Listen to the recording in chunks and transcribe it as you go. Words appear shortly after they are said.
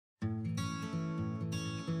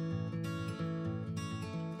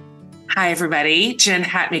Hi, everybody. Jen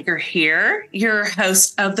Hatmaker here, your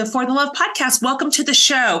host of the For the Love podcast. Welcome to the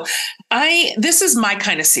show. This is my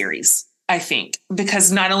kind of series, I think,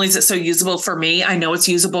 because not only is it so usable for me, I know it's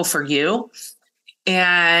usable for you.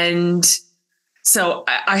 And so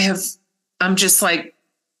I'm just like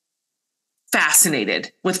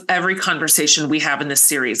fascinated with every conversation we have in this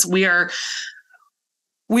series. We are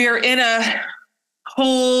in a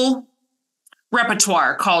whole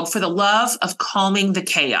repertoire called For the Love of Calming the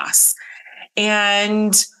Chaos.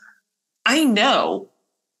 And I know,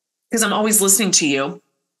 because I'm always listening to you,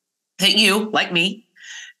 that you, like me,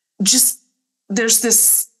 there's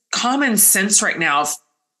this common sense right now of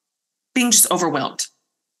being just overwhelmed,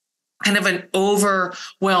 kind of an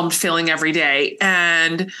overwhelmed feeling every day.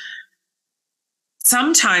 And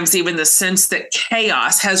sometimes even the sense that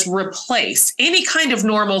chaos has replaced any kind of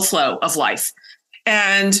normal flow of life.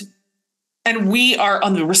 And we are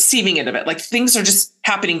on the receiving end of it. Like things are just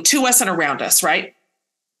happening to us and around us, right?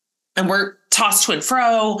 And we're tossed to and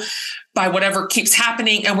fro by whatever keeps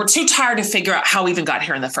happening. And we're too tired to figure out how we even got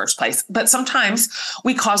here in the first place. But sometimes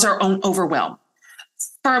we cause our own overwhelm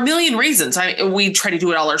for a million reasons. We try to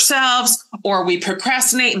do it all ourselves, or we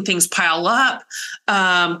procrastinate and things pile up,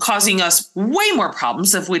 causing us way more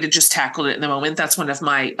problems if we'd have just tackled it in the moment. That's one of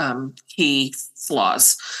my key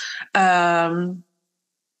flaws.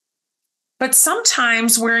 But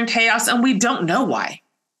sometimes we're in chaos and we don't know why.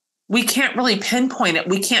 We can't really pinpoint it.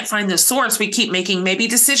 We can't find the source. We keep making maybe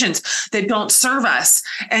decisions that don't serve us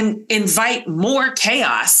and invite more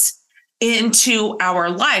chaos into our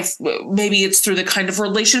life. Maybe it's through the kind of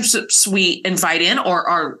relationships we invite in or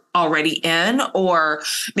are already in, or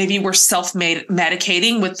maybe we're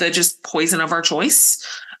self-medicating with the just poison of our choice,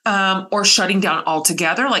 or shutting down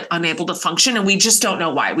altogether, like unable to function. And we just don't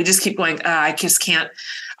know why. We just keep going,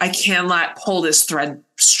 I cannot pull this thread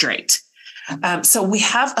straight. So we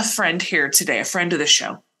have a friend here today, a friend of the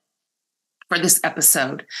show for this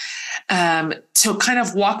episode, to kind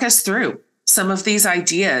of walk us through some of these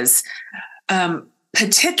ideas,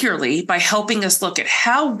 particularly by helping us look at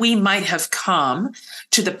how we might have come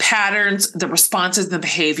to the patterns, the responses, the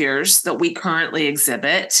behaviors that we currently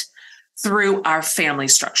exhibit through our family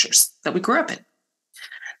structures that we grew up in.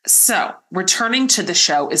 So returning to the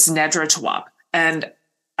show is Nedra Tawwab. And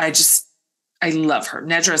I love her.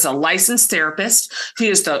 Nedra is a licensed therapist. She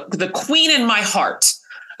is the queen in my heart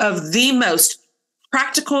of the most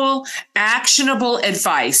practical, actionable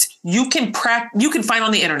advice you can find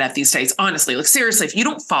on the internet these days. Honestly, like seriously, if you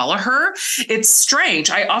don't follow her, it's strange.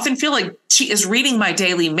 I often feel like she is reading my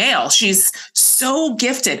daily mail. She's so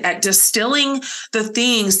gifted at distilling the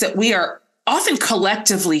things that we are often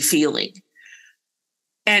collectively feeling,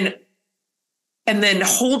 and then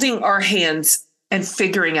holding our hands and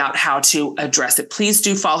figuring out how to address it. Please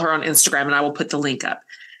do follow her on Instagram, and I will put the link up.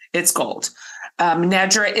 It's gold.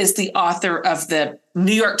 Nedra is the author of the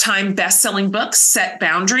New York Times bestselling book, Set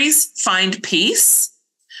Boundaries, Find Peace,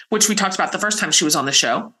 which we talked about the first time she was on the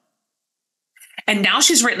show. And now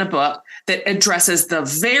she's written a book that addresses the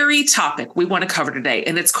very topic we want to cover today.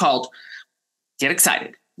 And it's called, get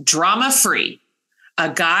excited, Drama Free, a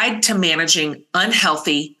guide to managing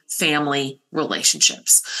unhealthy family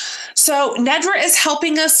relationships. So Nedra is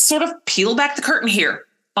helping us sort of peel back the curtain here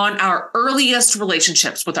on our earliest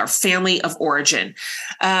relationships with our family of origin,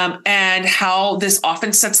 and how this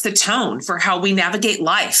often sets the tone for how we navigate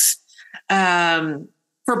life,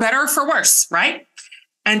 for better or for worse, right?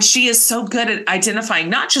 And she is so good at identifying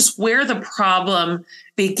not just where the problem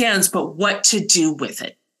begins, but what to do with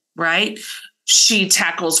it, right? She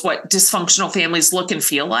tackles what dysfunctional families look and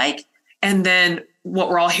feel like, and then what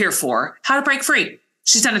we're all here for, how to break free.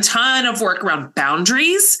 She's done a ton of work around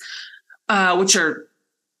boundaries, which are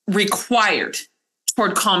required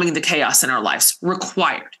toward calming the chaos in our lives,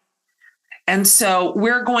 required. And so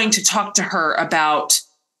we're going to talk to her about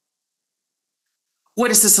what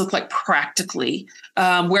does this look like practically?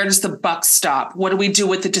 Where does the buck stop? What do we do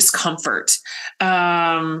with the discomfort?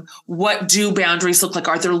 What do boundaries look like?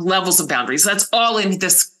 Are there levels of boundaries? That's all in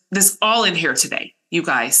this all in here today, you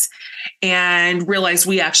guys. And realize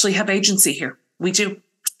we actually have agency here. We do.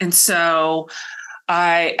 And so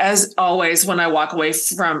as always, when I walk away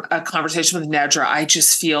from a conversation with Nedra, I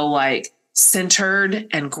just feel like centered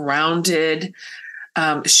and grounded.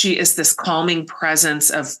 She is this calming presence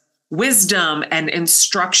of wisdom and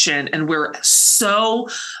instruction. And we're so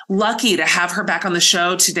lucky to have her back on the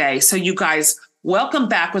show today. So you guys, welcome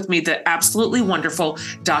back with me, the absolutely wonderful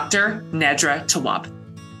Dr. Nedra Tawwab.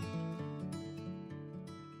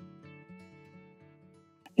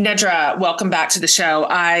 Nedra, welcome back to the show.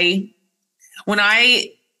 When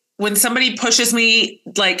I when somebody pushes me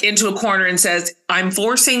like into a corner and says, I'm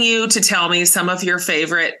forcing you to tell me some of your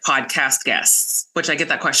favorite podcast guests, which I get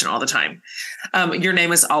that question all the time. Your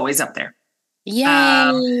name is always up there.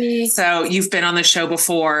 Yay. So you've been on the show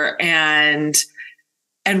before, and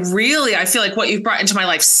really, I feel like what you've brought into my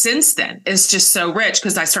life since then is just so rich,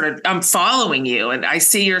 because I'm following you and I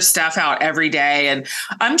see your stuff out every day. And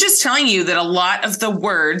I'm just telling you that a lot of the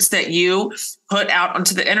words that you put out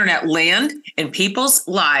onto the internet land in people's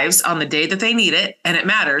lives on the day that they need it. And it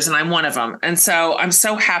matters. And I'm one of them. And so I'm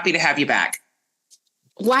so happy to have you back.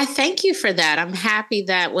 Why, thank you for that. I'm happy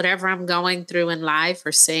that whatever I'm going through in life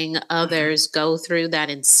or seeing others go through,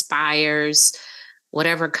 that inspires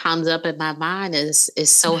whatever comes up in my mind is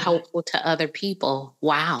so helpful to other people.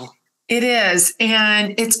 Wow. It is.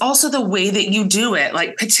 And it's also the way that you do it,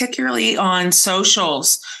 like particularly on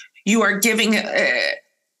socials, you are giving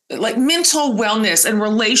like mental wellness and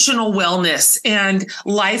relational wellness and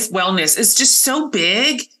life wellness is just so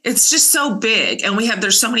big. It's just so big. And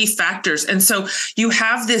there's so many factors. And so you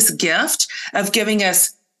have this gift of giving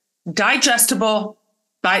us digestible,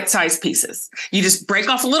 bite-sized pieces. You just break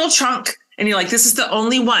off a little chunk and you're like, this is the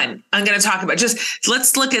only one I'm going to talk about. Just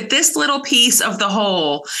let's look at this little piece of the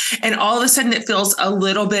whole. And all of a sudden it feels a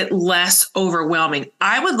little bit less overwhelming.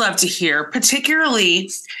 I would love to hear, particularly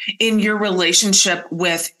in your relationship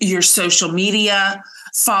with your social media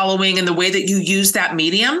following and the way that you use that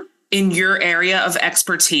medium in your area of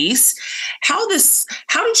expertise. How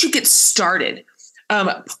did you get started?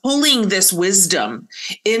 Pulling this wisdom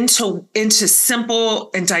into simple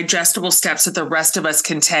and digestible steps that the rest of us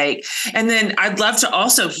can take. And then I'd love to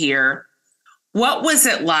also hear, what was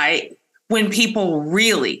it like when people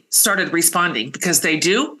really started responding? Because they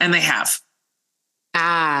do, and they have.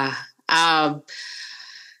 I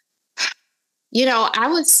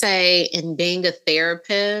would say in being a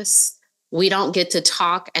therapist, we don't get to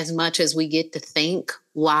talk as much as we get to think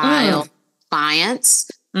while clients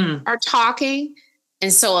are talking.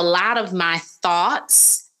 And so a lot of my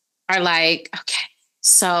thoughts are like, okay,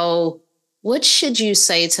 so what should you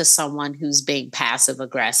say to someone who's being passive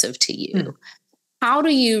aggressive to you? How do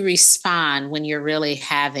you respond when you're really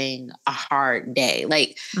having a hard day?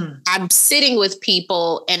 Like I'm sitting with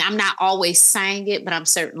people and I'm not always saying it, but I'm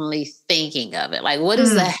certainly thinking of it. Like, what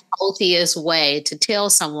is the healthiest way to tell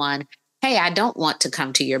someone, hey, I don't want to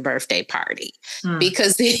come to your birthday party?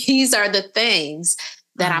 Because these are the things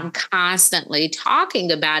that I'm constantly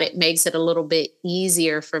talking about. It makes it a little bit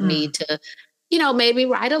easier for me to, maybe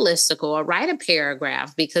write a listicle or write a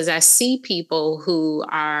paragraph, because I see people who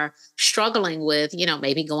are struggling with,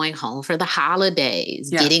 maybe going home for the holidays,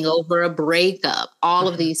 getting over a breakup, all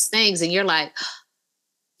of these things. And you're like,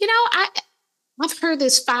 I've heard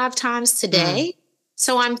this 5 times today.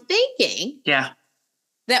 So I'm thinking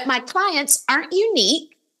that my clients aren't unique.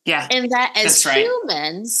 And that as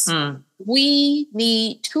humans, we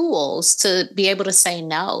need tools to be able to say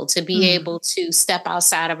no, to be able to step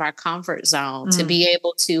outside of our comfort zone, to be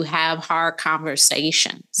able to have hard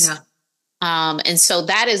conversations. And so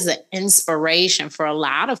that is the inspiration for a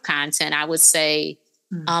lot of content, I would say.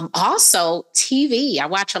 Also TV. I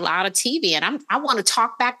watch a lot of TV and I want to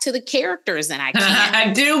talk back to the characters, and I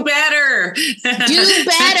can't. Do better. Do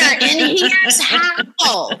better. And here's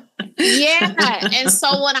how. Yeah. And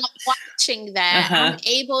so when I'm watching that, I'm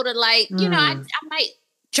able to I might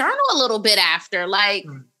journal a little bit after,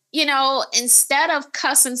 instead of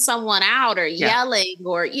cussing someone out or yelling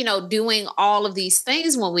or, doing all of these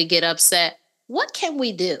things when we get upset, what can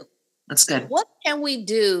we do? That's good. What can we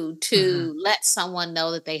do to let someone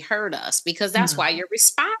know that they hurt us? Because that's why you're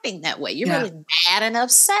responding that way. You're really mad and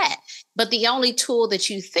upset. But the only tool that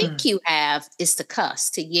you think you have is to cuss,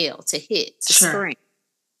 to yell, to hit, to scream.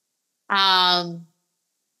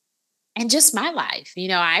 And just my life,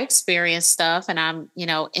 I experience stuff, and I'm,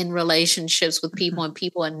 in relationships with people, and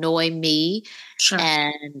people annoy me.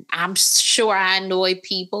 And I'm sure I annoy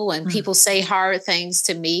people, and people say hard things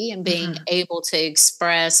to me, and being able to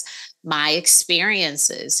express my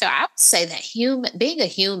experiences. So I would say that being a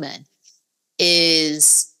human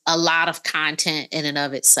is a lot of content in and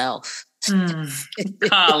of itself.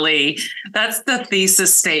 Golly, that's the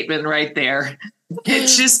thesis statement right there. It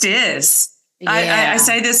just is. I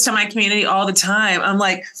say this to my community all the time. I'm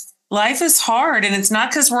like, life is hard, and it's not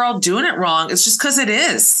because we're all doing it wrong. It's just because it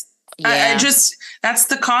is. That's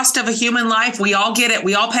the cost of a human life. We all get it.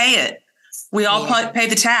 We all pay it. We all pay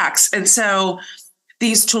the tax. And so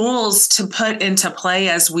these tools to put into play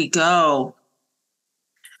as we go,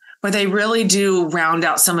 but they really do round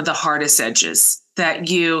out some of the hardest edges. that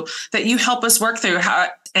you help us work through.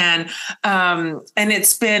 And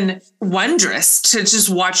it's been wondrous to just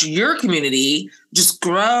watch your community just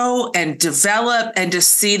grow and develop and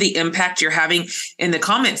just see the impact you're having in the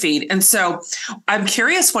comment feed. And so I'm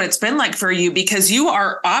curious what it's been like for you, because you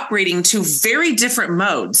are operating two very different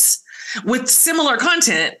modes with similar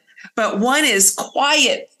content, but one is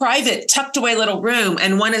quiet, private, tucked away little room,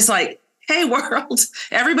 and one is like, hey world,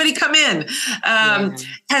 everybody come in.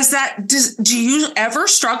 Do you ever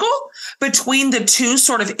struggle between the two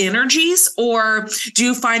sort of energies, or do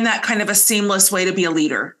you find that kind of a seamless way to be a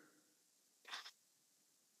leader?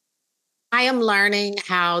 I am learning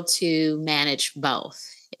how to manage both.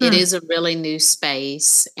 It is a really new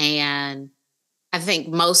space. And I think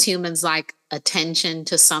most humans like attention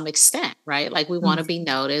to some extent, right? Like we want to be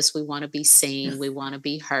noticed. We want to be seen. We want to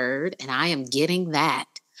be heard. And I am getting that.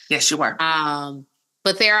 Yes, you are.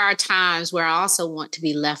 But there are times where I also want to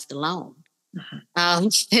be left alone.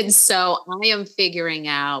 And so I am figuring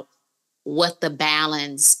out what the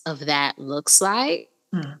balance of that looks like.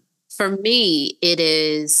 For me, it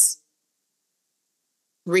is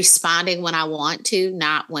responding when I want to,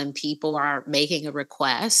 not when people are making a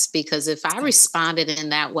request. Because if I responded in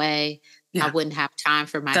that way, I wouldn't have time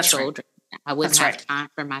for my children. Right. I wouldn't have time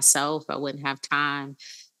for myself. I wouldn't have time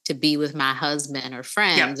to be with my husband or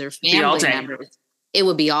friends or family members. It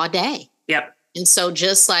would be all day. Yep. And so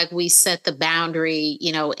just like we set the boundary,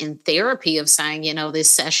 in therapy of saying,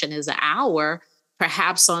 this session is an hour,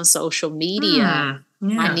 perhaps on social media,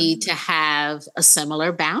 I need to have a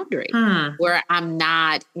similar boundary where I'm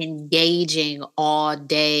not engaging all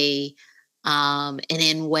day and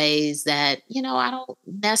in ways that, I don't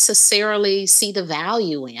necessarily see the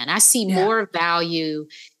value in. I see more value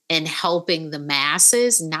in helping the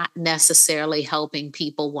masses, not necessarily helping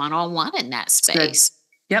people one-on-one in that space.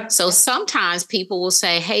 Yep. So sometimes people will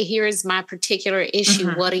say, hey, here's my particular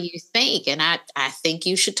issue. What do you think? And I think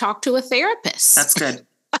you should talk to a therapist. That's good.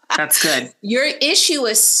 That's good. Your issue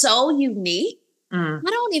is so unique. I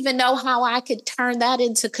don't even know how I could turn that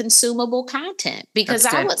into consumable content, because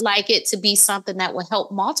I would like it to be something that will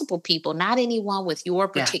help multiple people, not anyone with your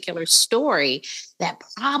particular story that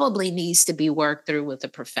probably needs to be worked through with a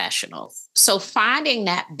professional. So finding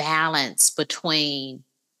that balance between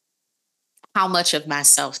how much of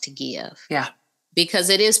myself to give. Yeah. Because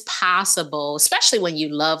it is possible, especially when you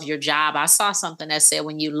love your job. I saw something that said,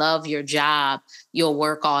 when you love your job, you'll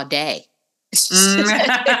work all day. The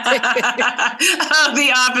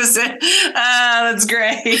opposite. That's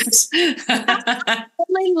great. I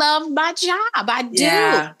really love my job. I do.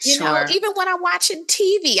 Yeah, even when I'm watching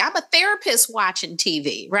TV, I'm a therapist watching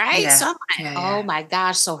TV, right? Yeah, So I'm like, oh my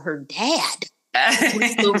gosh, so her dad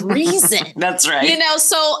was the reason. That's right.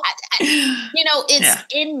 So, it's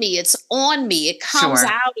in me. It's on me. It comes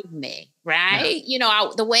out of me, right?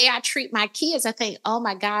 The way I treat my kids, I think, oh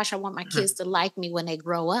my gosh, I want my kids to like me when they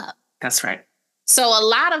grow up. That's right. So a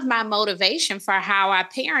lot of my motivation for how I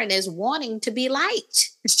parent is wanting to be liked.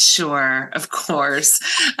 Sure, of course.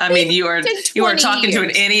 I mean, you are talking to an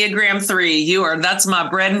Enneagram 3. That's my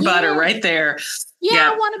bread and butter right there.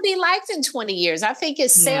 Yeah, I want to be liked in 20 years. I think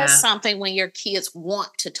it says something when your kids want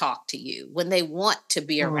to talk to you, when they want to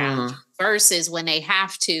be around you, versus when they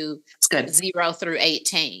have to 0 through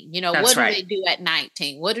 18. What do they do at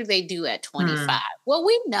 19? What do they do at 25? Well,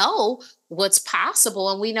 we know what's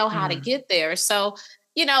possible and we know how to get there. So,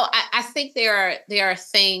 I think there are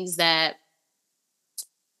things that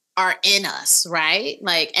are in us, right?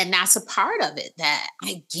 And that's a part of it, that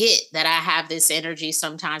I get that I have this energy.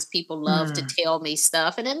 Sometimes people love to tell me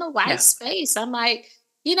stuff, and in the right space, I'm like,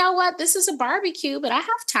 you know what? This is a barbecue, but I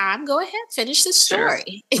have time. Go ahead, finish the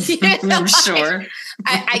story. Sure.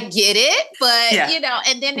 I get it, but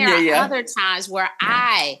and then there are other times where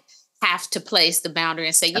I have to place the boundary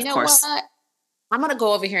and say, you know what? I'm going to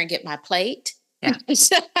go over here and get my plate. I'm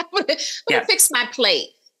going to fix my plate.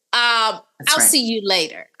 I'll see you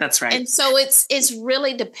later. That's right. And so it's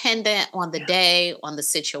really dependent on the day, on the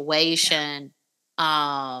situation,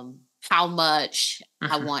 how much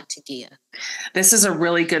I want to give. This is a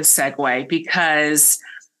really good segue, because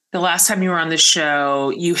the last time you were on the show,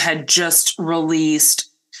 you had just released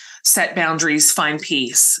Set Boundaries, Find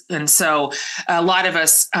Peace. And so a lot of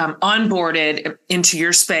us onboarded into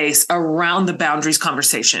your space around the boundaries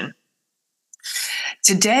conversation.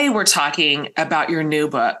 Today, we're talking about your new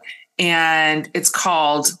book, and it's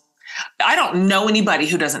called, I don't know anybody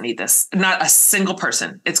who doesn't need this, not a single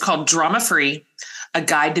person. It's called Drama Free, A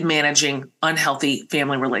Guide to Managing Unhealthy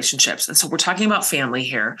Family Relationships. And so we're talking about family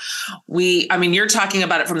here. You're talking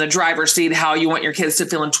about it from the driver's seat, how you want your kids to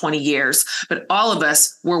feel in 20 years, but all of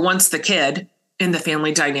us were once the kid in the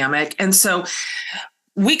family dynamic. And so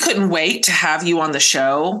we couldn't wait to have you on the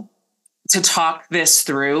show to talk this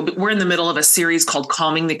through. But we're in the middle of a series called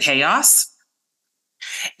Calming the Chaos.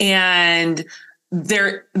 And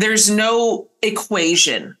there's no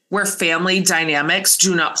equation where family dynamics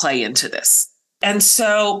do not play into this. And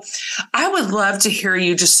so I would love to hear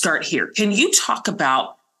you just start here. Can you talk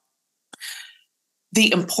about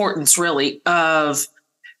the importance really of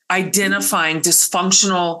identifying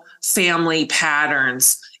dysfunctional family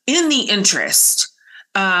patterns in the interest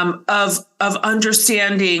of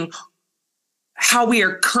understanding how we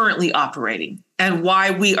are currently operating and why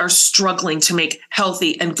we are struggling to make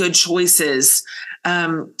healthy and good choices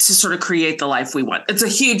to sort of create the life we want? It's a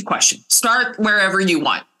huge question. Start wherever you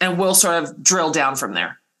want, and we'll sort of drill down from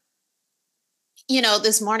there.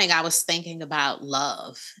 This morning I was thinking about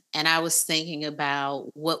love, and I was thinking about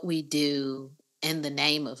what we do in the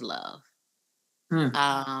name of love.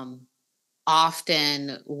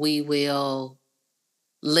 Often we will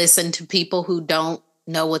listen to people who don't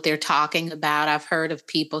know what they're talking about. I've heard of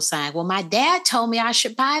people saying, well, my dad told me I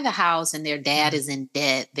should buy the house, and their dad is in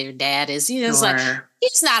debt. Their dad is, it's like,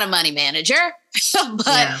 he's not a money manager,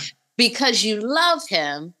 but because you love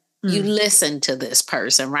him, you listen to this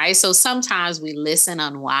person, right? So sometimes we listen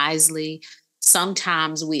unwisely.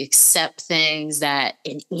 Sometimes we accept things that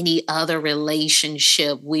in any other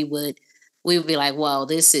relationship we would be like, well,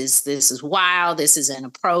 this is wild. This is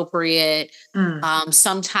inappropriate.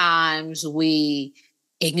 Sometimes we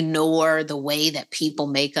ignore the way that people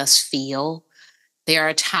make us feel. There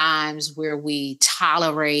are times where we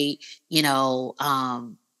tolerate,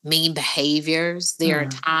 mean behaviors. There are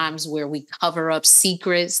times where we cover up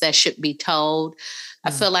secrets that should be told. I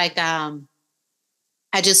feel like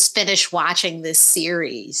I just finished watching this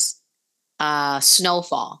series,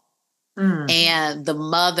 Snowfall, and the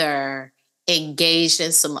mother engaged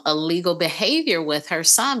in some illegal behavior with her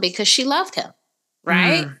son because she loved him,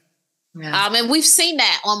 right? And we've seen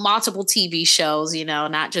that on multiple TV shows,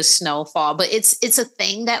 not just Snowfall, but it's a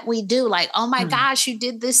thing that we do. Like, oh my gosh, you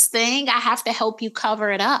did this thing. I have to help you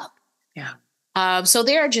cover it up. So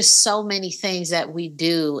there are just so many things that we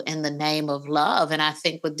do in the name of love. And I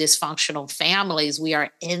think with dysfunctional families, we are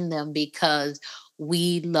in them because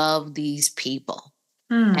we love these people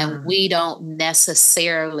and we don't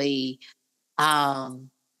necessarily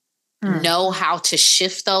know how to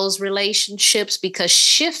shift those relationships, because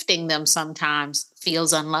shifting them sometimes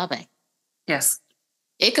feels unloving. Yes.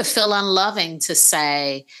 It could feel unloving to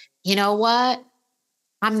say, you know what?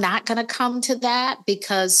 I'm not going to come to that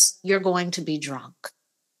because you're going to be drunk.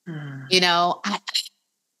 I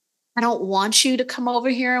don't want you to come over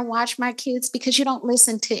here and watch my kids because you don't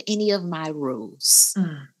listen to any of my rules.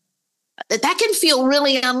 That can feel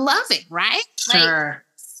really unloving, right? Sure.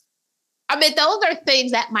 Those are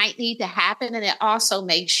things that might need to happen. And it also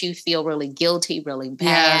makes you feel really guilty, really bad.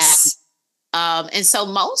 Yes. And so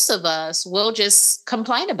most of us will just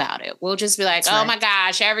complain about it. We'll just be like, oh my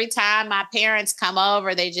gosh, every time my parents come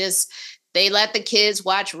over, they let the kids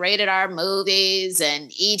watch rated R movies and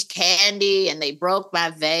eat candy, and they broke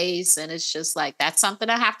my vase. And it's just like, that's something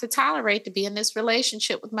I have to tolerate, to be in this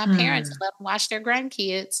relationship with my parents and let them watch their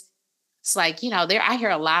grandkids. It's like, I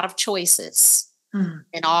hear a lot of choices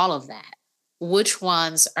in all of that. Which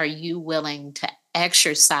ones are you willing to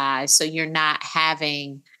exercise so you're not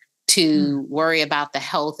having to worry about the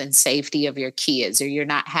health and safety of your kids, or you're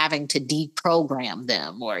not having to deprogram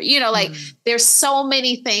them, or, there's so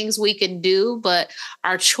many things we can do, but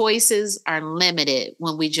our choices are limited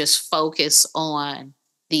when we just focus on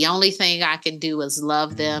the only thing I can do is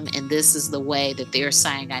love them, and this is the way that they're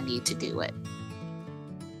saying I need to do it.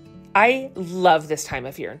 I love this time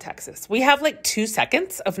of year in Texas. We have like 2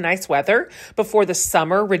 seconds of nice weather before the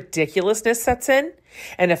summer ridiculousness sets in.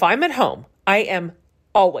 And if I'm at home, I am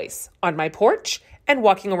always on my porch and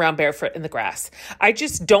walking around barefoot in the grass. I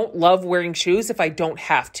just don't love wearing shoes if I don't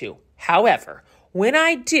have to. However, when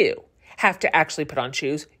I do have to actually put on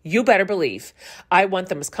shoes, you better believe I want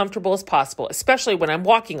them as comfortable as possible, especially when I'm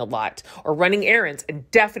walking a lot or running errands,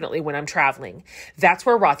 and definitely when I'm traveling. That's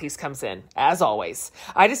where Rothy's comes in, as always.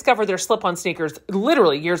 I discovered their slip-on sneakers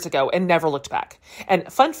literally years ago and never looked back.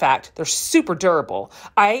 And fun fact, they're super durable.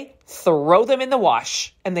 I throw them in the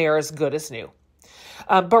wash and they are as good as new.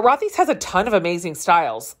 But Rothy's has a ton of amazing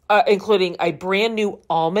styles, including a brand new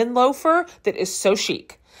almond loafer that is so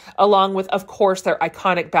chic, along with, of course, their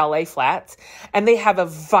iconic ballet flats. And they have a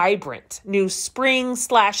vibrant new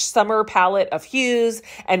spring/summer palette of hues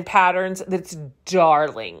and patterns that's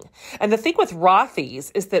darling. And the thing with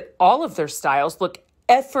Rothy's is that all of their styles look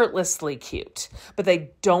effortlessly cute, but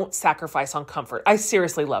they don't sacrifice on comfort. I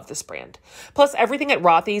seriously love this brand. Plus, everything at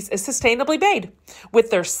Rothy's is sustainably made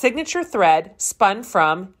with their signature thread spun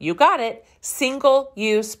from, you got it,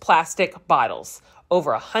 single-use plastic bottles.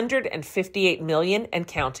 Over 158 million and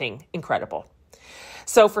counting. Incredible.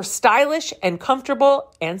 So for stylish and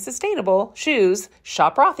comfortable and sustainable shoes,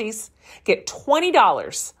 shop Rothy's. Get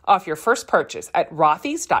 $20 off your first purchase at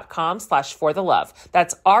rothys.com/forthelove.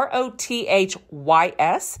 That's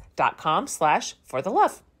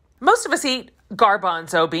ROTHYS.com/forthelove. Most of us eat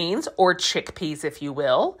garbanzo beans or chickpeas, if you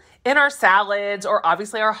will, in our salads or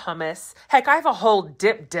obviously our hummus. Heck, I have a whole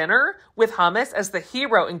dip dinner with hummus as the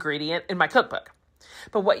hero ingredient in my cookbook.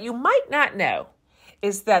 But what you might not know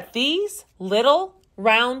is that these little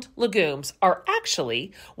round legumes are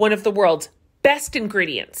actually one of the world's best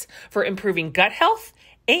ingredients for improving gut health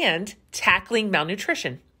and tackling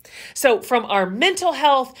malnutrition. So from our mental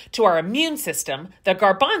health to our immune system, the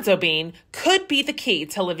garbanzo bean could be the key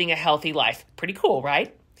to living a healthy life. Pretty cool,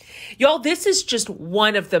 right? Y'all, this is just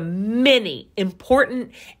one of the many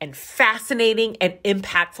important and fascinating and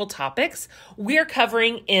impactful topics we're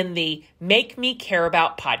covering in the Make Me Care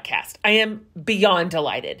About podcast. I am beyond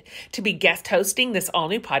delighted to be guest hosting this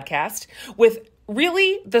all-new podcast with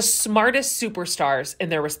really the smartest superstars in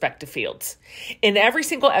their respective fields. In every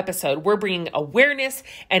single episode, we're bringing awareness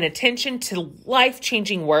and attention to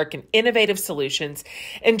life-changing work and innovative solutions.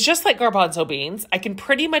 And just like garbanzo beans, I can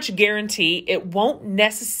pretty much guarantee it won't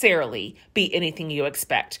necessarily be anything you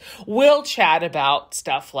expect. We'll chat about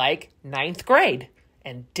stuff like ninth grade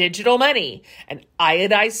and digital money and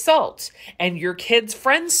iodized salt and your kids'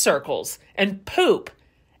 friends circles and poop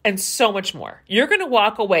and so much more. You're going to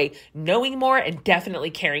walk away knowing more and definitely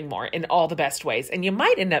caring more in all the best ways. And you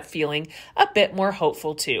might end up feeling a bit more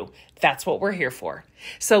hopeful too. That's what we're here for.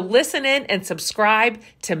 So listen in and subscribe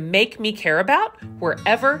to Make Me Care About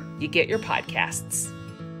wherever you get your podcasts.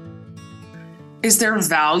 Is there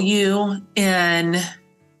value in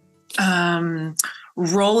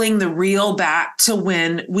rolling the reel back to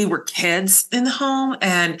when we were kids in the home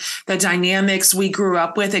and the dynamics we grew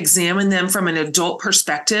up with, examine them from an adult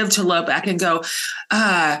perspective to look back and go,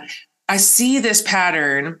 I see this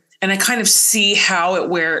pattern and I kind of see how it,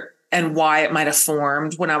 where and why it might have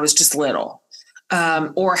formed when I was just little,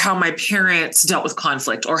 or how my parents dealt with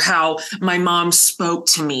conflict, or how my mom spoke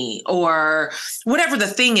to me, or whatever the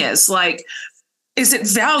thing is. Like, is it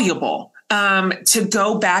valuable to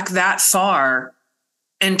go back that far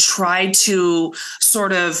and try to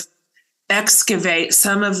sort of excavate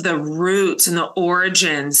some of the roots and the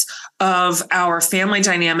origins of our family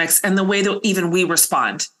dynamics and the way that even we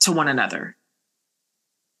respond to one another?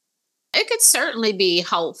 It could certainly be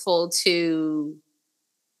helpful to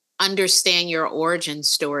understand your origin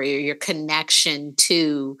story or your connection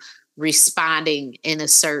to responding in a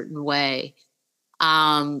certain way.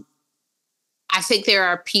 I think there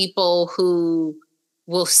are people who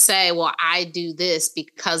will say, well, I do this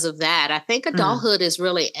because of that. I think adulthood is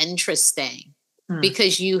really interesting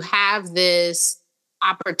because you have this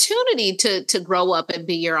opportunity to grow up and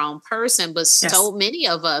be your own person, but so many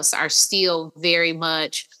of us are still very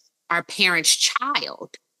much our parents'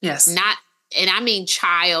 child. Yes. And I mean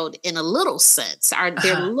child in a little sense,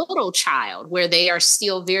 their little child, where they are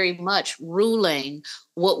still very much ruling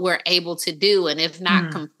what we're able to do. And if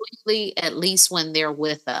not completely, at least when they're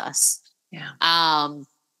with us. Yeah. I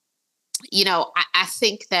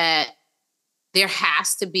think that there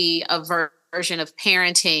has to be a version of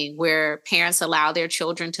parenting where parents allow their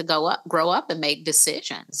children to grow up and make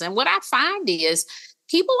decisions. And what I find is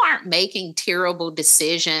people aren't making terrible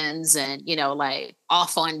decisions and, like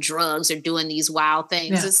off on drugs or doing these wild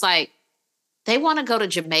things. Yeah. It's like they want to go to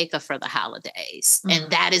Jamaica for the holidays. And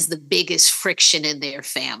that is the biggest friction in their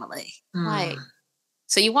family. Like,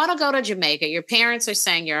 so you want to go to Jamaica. Your parents are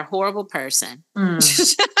saying you're a horrible person.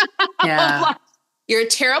 Yeah. You're a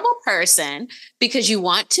terrible person because you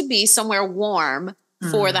want to be somewhere warm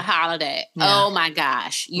for the holiday. Yeah. Oh my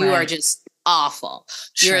gosh. You are just awful.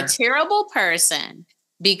 Sure. You're a terrible person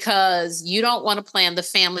because you don't want to plan the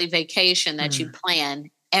family vacation that you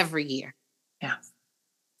plan every year. Yeah.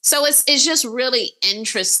 So it's just really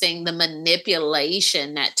interesting, the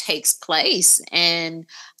manipulation that takes place in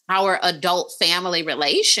our adult family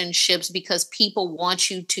relationships because people want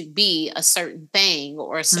you to be a certain thing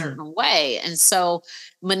or a certain way. And so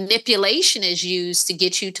manipulation is used to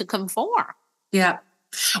get you to conform. Yeah.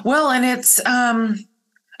 Well, and it's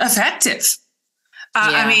effective.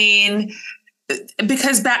 I mean,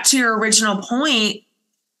 because back to your original point,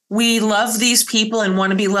 we love these people and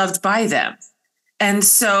want to be loved by them. And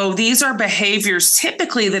so these are behaviors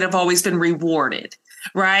typically that have always been rewarded.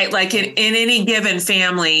 right? Like in any given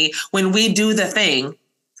family, when we do the thing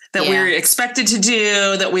that we're expected to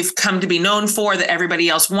do, that we've come to be known for, that everybody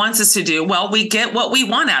else wants us to do, well, we get what we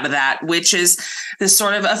want out of that, which is this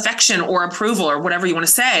sort of affection or approval or whatever you want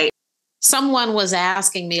to say. Someone was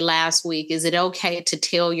asking me last week, is it okay to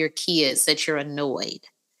tell your kids that you're annoyed?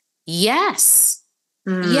 Yes.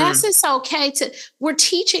 Yes, it's okay we're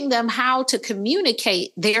teaching them how to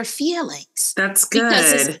communicate their feelings. That's good.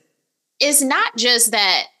 Because it's not just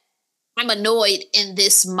that I'm annoyed in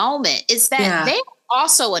this moment. It's that they're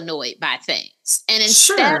also annoyed by things. And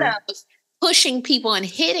instead of pushing people and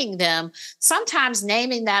hitting them, sometimes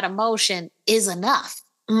naming that emotion is enough.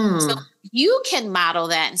 So you can model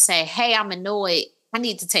that and say, hey, I'm annoyed. I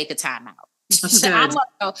need to take a time out. So I'm going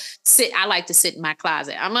to go sit. I like to sit in my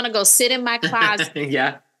closet. I'm going to go sit in my closet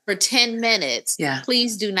for 10 minutes.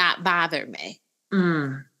 Please do not bother me.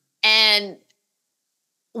 And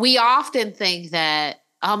we often think that,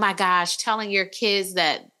 oh my gosh, telling your kids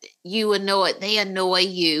that they annoy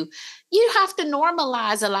you. You have to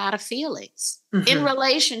normalize a lot of feelings. In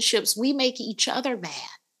relationships, we make each other mad.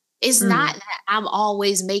 It's not that I'm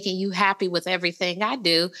always making you happy with everything I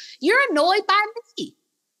do. You're annoyed by me.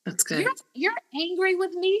 That's good. You're angry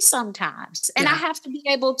with me sometimes. And I have to be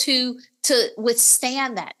able to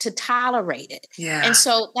withstand that, to tolerate it. And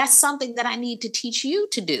so that's something that I need to teach you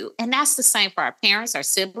to do. And that's the same for our parents, our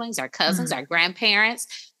siblings, our cousins, our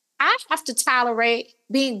grandparents. I have to tolerate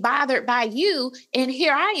being bothered by you. And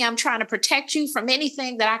here I am trying to protect you from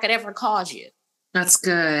anything that I could ever cause you. That's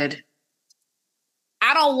good.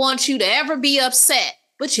 I don't want you to ever be upset,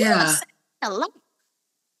 but you're upset a lot.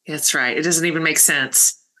 That's right. It doesn't even make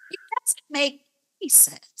sense. It doesn't make any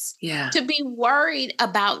sense. Yeah. To be worried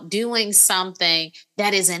about doing something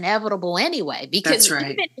that is inevitable anyway, because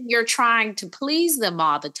even if you're trying to please them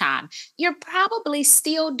all the time, you're probably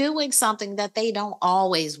still doing something that they don't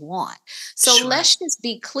always want. So let's just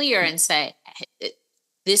be clear and say,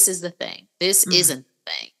 this is the thing. This isn't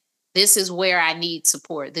the thing. This is where I need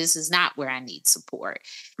support. This is not where I need support.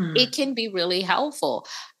 It can be really helpful.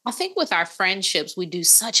 I think with our friendships, we do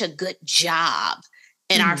such a good job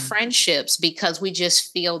in our friendships because we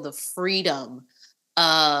just feel the freedom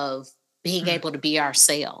of being able to be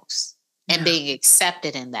ourselves and being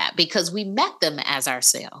accepted in that because we met them as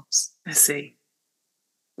ourselves. I see.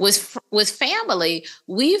 With family,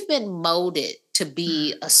 we've been molded to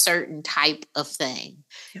be a certain type of thing.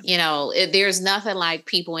 You know, there's nothing like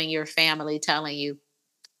people in your family telling you,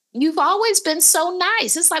 you've always been so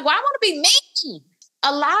nice. It's like, well, I want to be mean.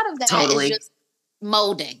 A lot of that is just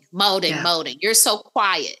molding. You're so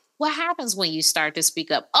quiet. What happens when you start to speak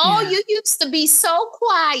up? Oh, you used to be so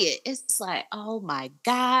quiet. It's like, oh my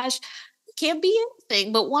gosh, it can't be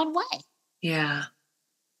anything but one way. Yeah.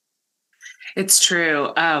 It's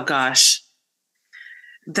true. Oh gosh.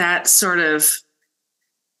 That sort of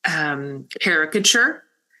caricature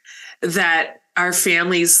that our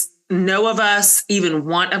families know of us, even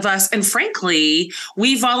want of us, and frankly,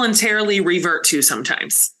 we voluntarily revert to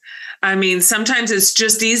sometimes. I mean, sometimes it's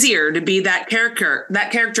just easier to be that character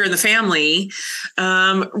in the family,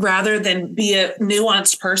 rather than be a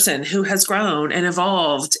nuanced person who has grown and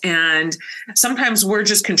evolved. And sometimes we're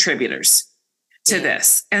just contributors to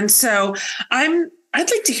this. And so I'd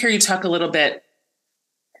like to hear you talk a little bit.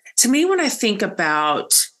 To me, when I think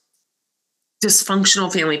about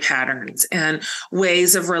dysfunctional family patterns and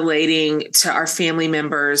ways of relating to our family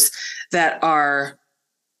members that are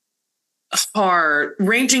hard,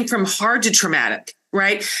 ranging from hard to traumatic,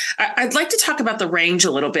 right? I'd like to talk about the range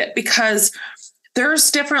a little bit because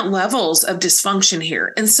there's different levels of dysfunction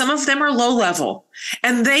here, and some of them are low level,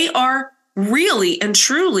 and they are really and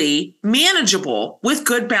truly manageable with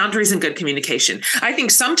good boundaries and good communication. I think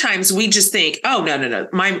sometimes we just think, oh, no.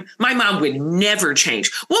 My mom would never change.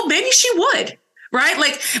 Well, maybe she would, right?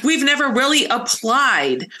 Like we've never really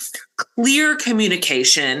applied clear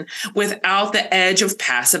communication without the edge of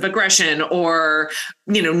passive aggression or,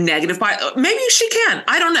 negative. Maybe she can.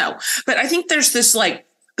 I don't know. But I think there's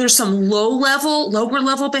some lower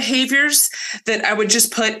level behaviors that I would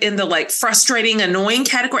just put in the frustrating, annoying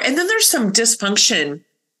category. And then there's some dysfunction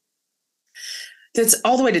that's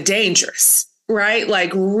all the way to dangerous, right?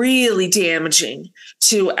 Like really damaging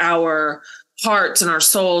to our hearts and our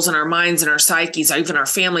souls and our minds and our psyches, even our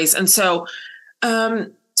families. And so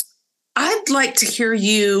I'd like to hear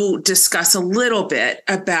you discuss a little bit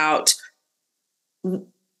about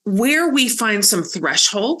where we find some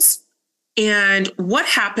thresholds and what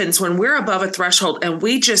happens when we're above a threshold and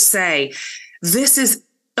we just say, this is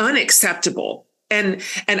unacceptable and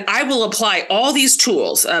I will apply all these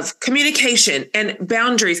tools of communication and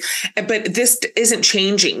boundaries, but this isn't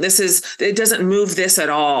changing. It doesn't move this at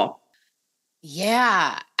all.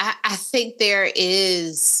 Yeah, I think there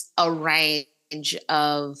is a range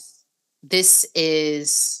of this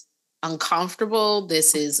is uncomfortable,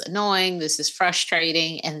 this is annoying, this is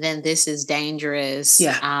frustrating, and then this is dangerous.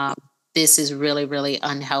 Yeah. This is really, really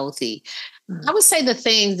unhealthy. I would say the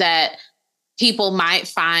thing that people might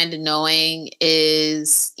find annoying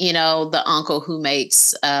is, the uncle who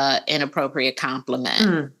makes inappropriate compliment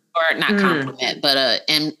or not compliment, but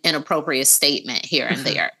an inappropriate statement here and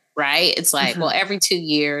there, right? It's like, well, every 2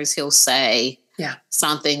 years he'll say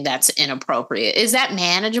something that's inappropriate. Is that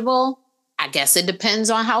manageable? I guess it depends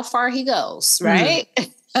on how far he goes, right?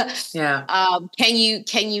 Yeah. Can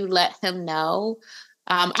you let him know?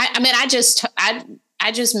 I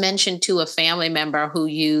just mentioned to a family member who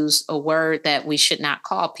used a word that we should not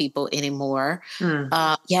call people anymore.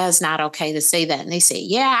 It's not okay to say that. And they say,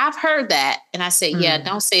 yeah, I've heard that. And I say, yeah,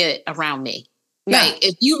 don't say it around me. Yeah. Like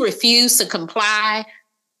if you refuse to comply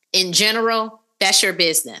in general, that's your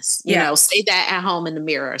business. You know, say that at home in the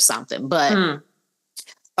mirror or something. But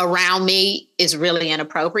around me is really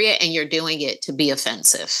inappropriate and you're doing it to be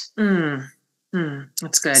offensive.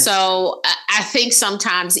 That's good. So I think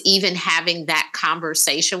sometimes even having that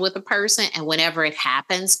conversation with a person and whenever it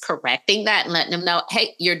happens, correcting that and letting them know,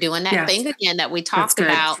 hey, you're doing that thing again that we talked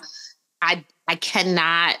about. I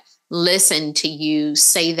cannot listen to you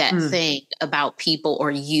say that thing about people or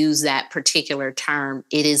use that particular term.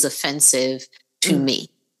 It is offensive to me.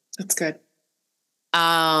 That's good.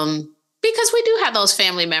 Because we do have those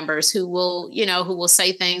family members who will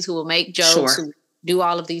say things, who will make jokes, who do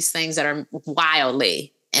all of these things that are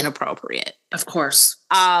wildly inappropriate. Of course.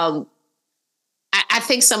 I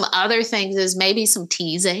think some other things is maybe some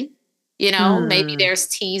teasing, maybe there's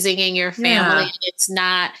teasing in your family. And it's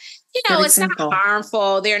not, it's not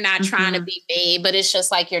harmful. They're not trying to be mean, but it's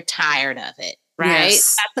just like you're tired of it. Right.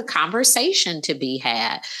 Yes. That's a conversation to be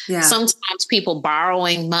had. Yeah. Sometimes people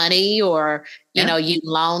borrowing money or, you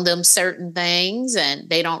loan them certain things and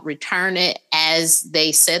they don't return it as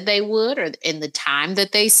they said they would or in the time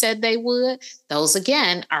that they said they would. Those,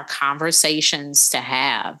 again, are conversations to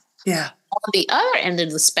have. Yeah. On the other end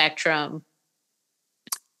of the spectrum,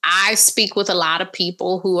 I speak with a lot of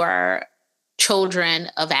people who are children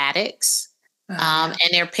of addicts and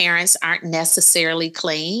their parents aren't necessarily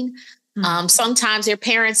clean. Sometimes their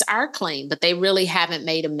parents are clean, but they really haven't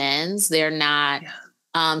made amends. They're not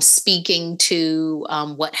speaking to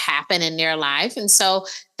what happened in their life. And so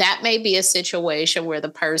that may be a situation where the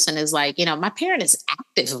person is like, my parent is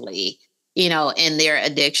actively, in their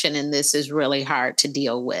addiction, and this is really hard to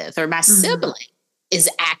deal with. Or my sibling is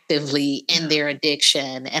actively in their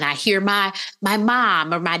addiction. And I hear my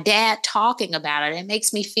mom or my dad talking about it. It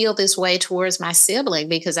makes me feel this way towards my sibling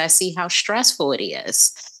because I see how stressful it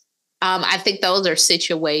is. I think those are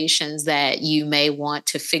situations that you may want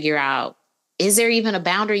to figure out, is there even a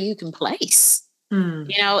boundary you can place?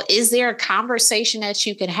 Is there a conversation that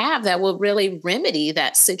you can have that will really remedy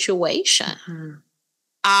that situation?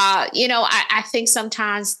 I think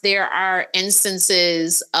sometimes there are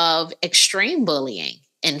instances of extreme bullying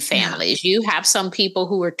in families. You have some people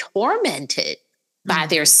who are tormented by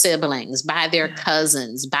their siblings, by their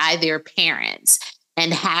cousins, by their parents,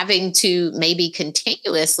 and having to maybe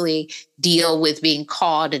continuously deal with being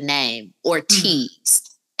called a name or teased.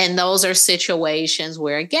 And those are situations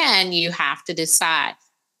where, again, you have to decide,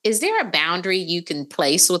 is there a boundary you can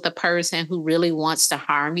place with a person who really wants to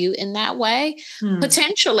harm you in that way?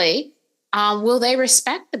 Potentially, will they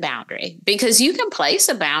respect the boundary? Because you can place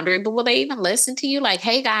a boundary, but will they even listen to you? Like,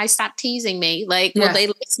 hey, guys, stop teasing me. Like, will they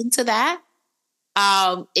listen to that?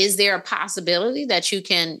 Is there a possibility that you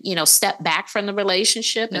can, step back from the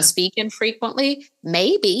relationship and speak infrequently?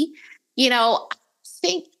 Maybe. I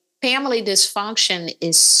think family dysfunction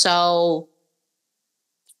is so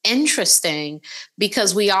interesting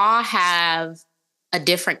because we all have a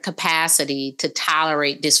different capacity to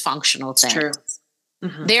tolerate dysfunctional things. True.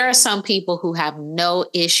 There are some people who have no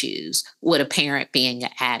issues with a parent being an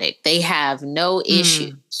addict. They have no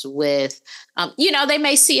issues with, they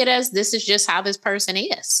may see it as this is just how this person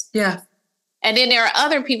is. Yeah. And then there are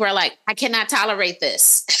other people who are like, I cannot tolerate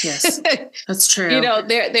this. Yes, that's true.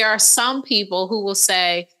 There are some people who will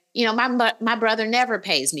say, my brother never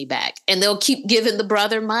pays me back, and they'll keep giving the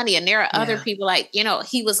brother money. And there are other people like,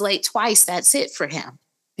 he was late twice. That's it for him.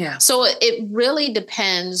 Yeah. So it really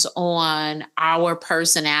depends on our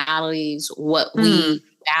personalities, what we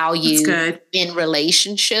value in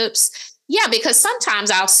relationships. Yeah, because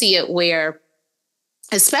sometimes I'll see it where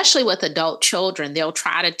especially with adult children, they'll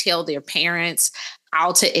try to tell their parents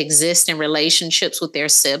how to exist in relationships with their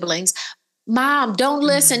siblings. Mom, don't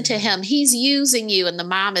listen to him. He's using you. And the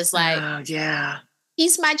mom is like, oh, yeah,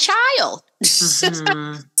 he's my child.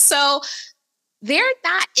 Mm-hmm. So they're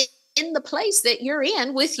not in the place that you're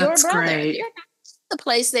in with your That's brother. great. They're not in the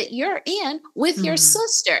place that you're in with your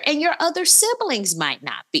sister, and your other siblings might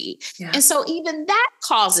not be. Yeah. And so even that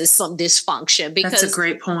causes some dysfunction, because that's a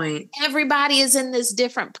great point. everybody is in this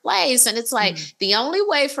different place. And it's like, the only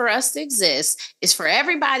way for us to exist is for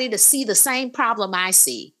everybody to see the same problem I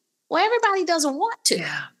see. Well, everybody doesn't want to.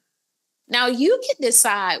 Yeah. Now, you can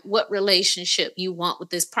decide what relationship you want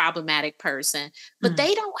with this problematic person, but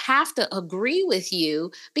they don't have to agree with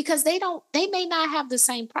you, because they may not have the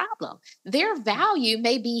same problem. Their value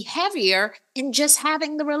may be heavier in just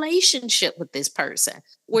having the relationship with this person,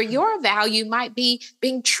 where your value might be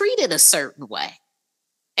being treated a certain way.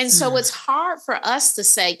 And so it's hard for us to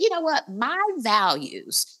say, you know what, my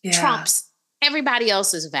values trumps everybody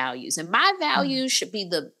else's values, and my values should be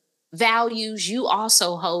the values you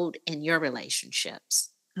also hold in your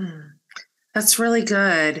relationships. That's really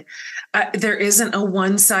good. There isn't a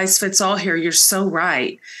one size fits all here. You're so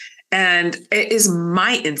right. And it is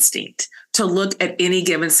my instinct to look at any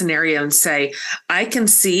given scenario and say, I can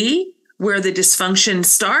see where the dysfunction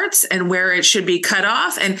starts and where it should be cut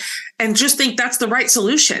off, and just think that's the right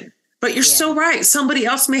solution. But you're so right. Somebody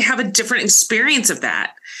else may have a different experience of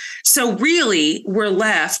that. So really, we're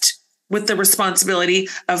left with the responsibility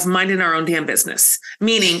of minding our own damn business,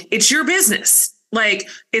 meaning it's your business. Like,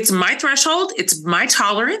 it's my threshold, it's my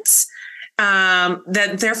tolerance,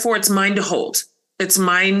 that therefore it's mine to hold. It's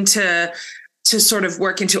mine to sort of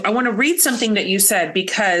work into. I want to read something that you said,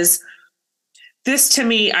 because this, to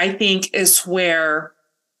me, I think is where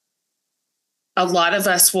a lot of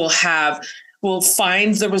us will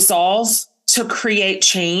find the resolve to create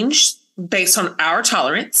change based on our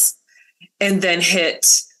tolerance, and then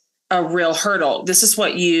hit a real hurdle. This is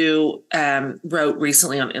what you wrote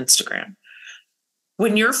recently on Instagram.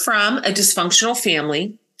 When you're from a dysfunctional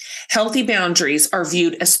family, healthy boundaries are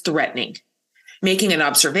viewed as threatening. Making an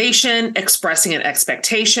observation, expressing an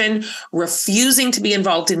expectation, refusing to be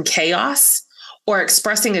involved in chaos, or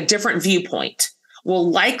expressing a different viewpoint will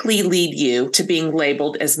likely lead you to being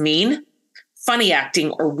labeled as mean, funny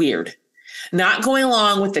acting, or weird. Not going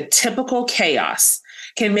along with the typical chaos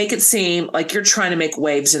can make it seem like you're trying to make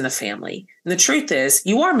waves in the family. And the truth is,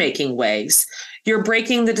 you are making waves. You're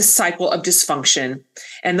breaking the cycle of dysfunction,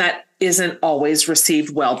 and that isn't always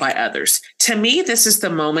received well by others. To me, this is the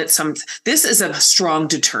moment. This is a strong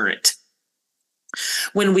deterrent.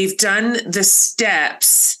 When we've done the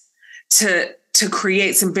steps to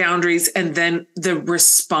create some boundaries, and then the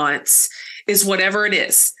response is whatever it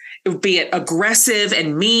is, be it aggressive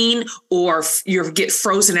and mean, or you get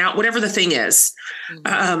frozen out, whatever the thing is.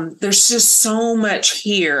 There's just so much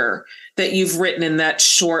here that you've written in that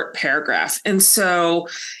short paragraph. And so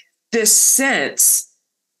this sense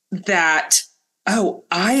that, oh,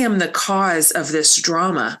 I am the cause of this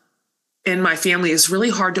drama in my family is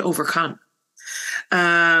really hard to overcome.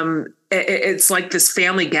 It's like this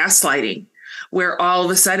family gaslighting, where all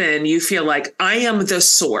of a sudden you feel like I am the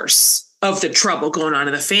source of the trouble going on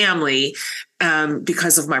in the family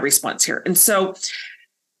because of my response here. And so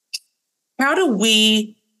how do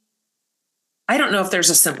we, I don't know if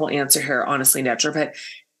there's a simple answer here, honestly, Nedra, but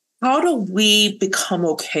how do we become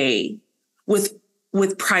okay with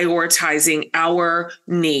prioritizing our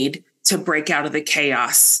need to break out of the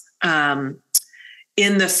chaos in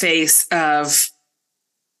the face of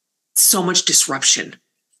so much disruption?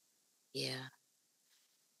 Yeah.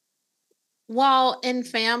 Well, in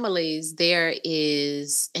families, there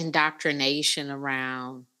is indoctrination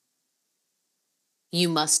around you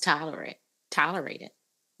must tolerate it.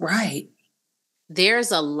 Right.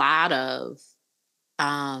 There's a lot of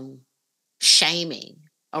shaming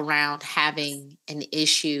around having an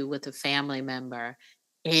issue with a family member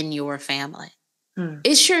in your family.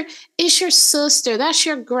 It's your sister, that's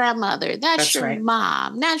your grandmother, that's your right.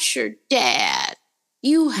 mom, that's your dad.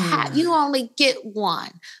 You only get one.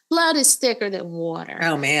 Blood is thicker than water.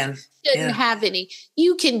 Oh, man. Shouldn't have any.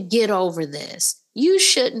 You can get over this. You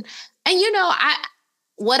shouldn't. And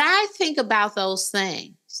what I think about those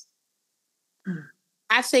things,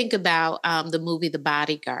 I think about the movie The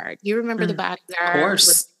Bodyguard. You remember The Bodyguard? Of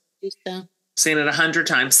course. Seen it 100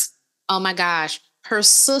 times. Oh my gosh. Her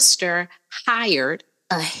sister hired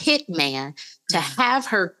a hitman to have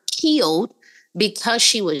her killed because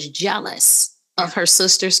she was jealous of her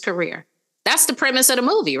sister's career. That's the premise of the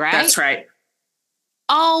movie, right? That's right.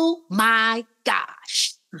 Oh my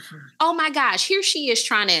gosh. Oh my gosh. Here she is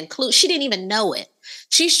trying to include, she didn't even know it,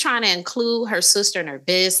 She's trying to include her sister in her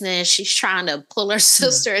business. She's trying to pull her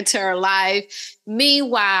sister into her life.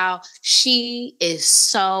 Meanwhile, she is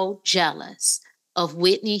so jealous of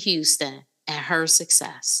Whitney Houston and her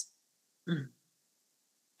success.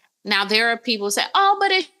 Now, there are people who say, oh,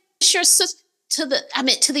 but it's your sister, to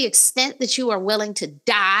the extent that you are willing to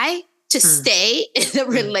die to stay in the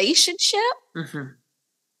relationship.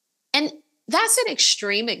 And that's an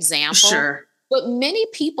extreme example. Sure. But many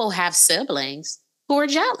people have siblings who are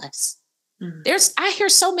jealous. I hear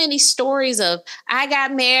so many stories of, I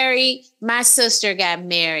got married, my sister got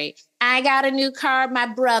married. I got a new car, my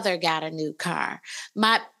brother got a new car.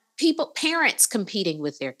 Parents competing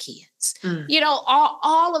with their kids.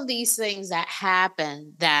 All of these things that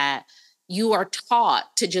happen that you are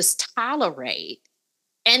taught to just tolerate.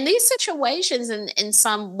 And these situations in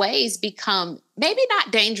some ways become maybe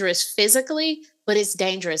not dangerous physically, but it's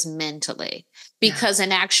dangerous mentally. Because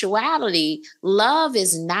in actuality, love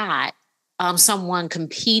is not someone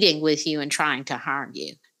competing with you and trying to harm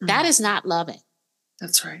you. That is not loving.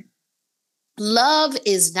 That's right. Love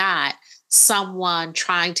is not someone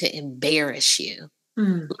trying to embarrass you.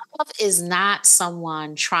 Love is not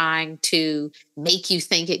someone trying to make you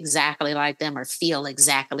think exactly like them or feel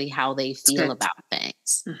exactly how they feel about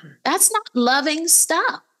things. That's not loving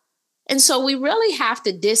stuff. And so we really have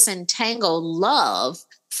to disentangle love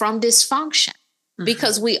from dysfunction,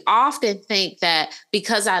 because we often think that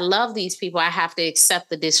because I love these people, I have to accept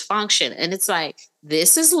the dysfunction. And it's like,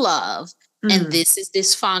 this is love and this is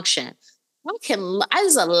dysfunction.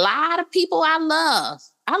 There's a lot of people I love.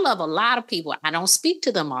 I love a lot of people. I don't speak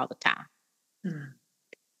to them all the time.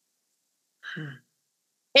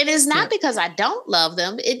 It is not because I don't love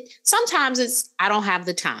them. Sometimes it's, I don't have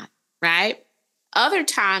the time, right? Other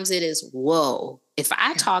times it is, whoa, if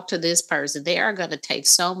I talk to this person, they are going to take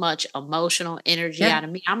so much emotional energy out of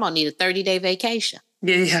me. I'm going to need a 30-day vacation.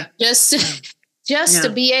 Just to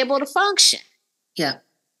be able to function.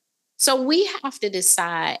 So we have to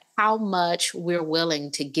decide how much we're willing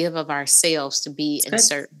to give of ourselves to be in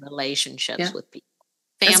certain relationships with people.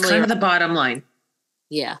 That's kind of the bottom line.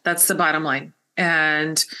 Yeah. That's the bottom line.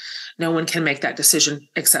 And no one can make that decision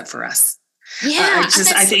except for us. Yeah.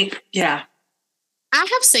 I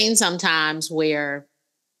have seen sometimes where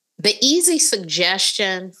the easy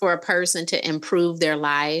suggestion for a person to improve their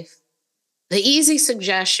life, the easy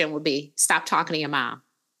suggestion would be stop talking to your mom.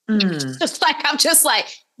 I'm just like,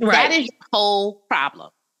 that is your whole problem.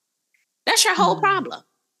 That's your whole problem.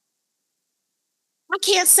 I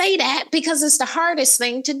can't say that because it's the hardest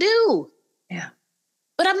thing to do. Yeah.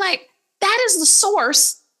 But I'm like, that is the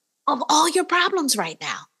source of all your problems right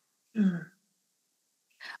now.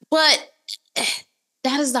 But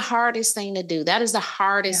that is the hardest thing to do. That is the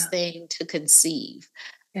hardest thing to conceive.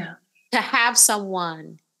 Yeah. To have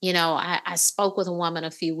someone, I spoke with a woman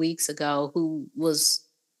a few weeks ago who was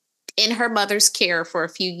in her mother's care for a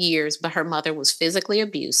few years, but her mother was physically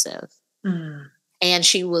abusive and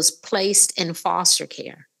she was placed in foster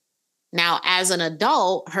care. Now, as an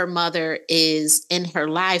adult, her mother is in her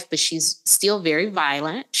life, but she's still very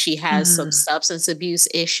violent. She has some substance abuse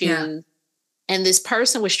issues. Yeah. And this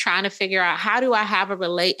person was trying to figure out, how do I have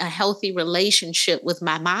a healthy relationship with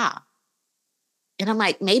my mom? And I'm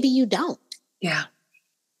like, maybe you don't. Yeah.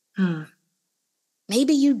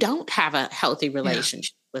 Maybe you don't have a healthy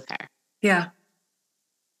relationship with her. Yeah.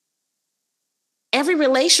 Every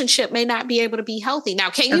relationship may not be able to be healthy. Now,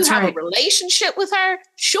 can you have a relationship with her?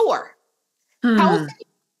 Sure. Healthy?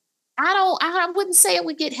 I wouldn't say it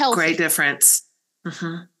would get healthy. Great difference.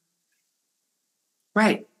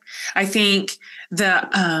 Right. I think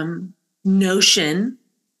the notion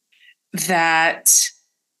that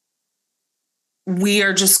we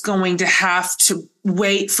are just going to have to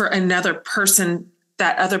wait for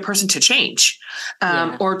that other person to change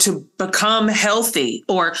or to become healthy,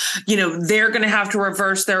 or, they're going to have to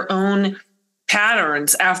reverse their own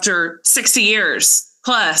patterns after 60 years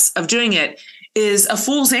plus of doing it, is a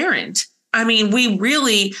fool's errand. I mean,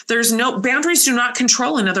 there's no boundaries, do not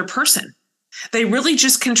control another person. They really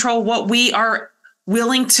just control what we are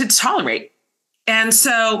willing to tolerate. And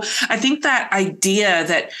so I think that idea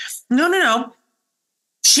that, no,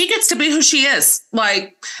 she gets to be who she is.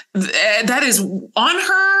 Like, that is on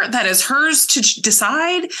her. That is hers to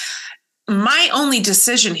decide. My only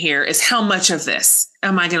decision here is how much of this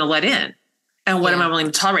am I going to let in, and what am I willing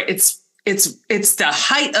to tolerate? It's the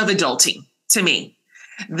height of adulting to me.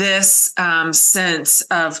 This sense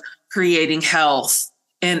of creating health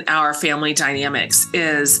in our family dynamics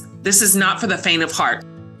this is not for the faint of heart.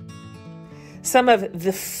 Some of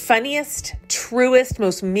the funniest, truest,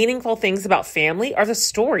 most meaningful things about family are the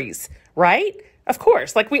stories, right? Of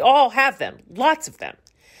course, like we all have them, lots of them.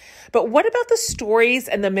 But what about the stories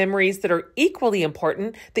and the memories that are equally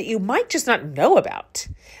important that you might just not know about?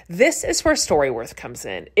 This is where Storyworth comes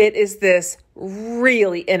in. It is this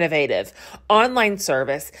really innovative online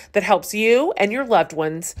service that helps you and your loved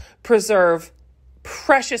ones preserve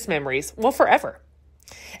precious memories, well, forever.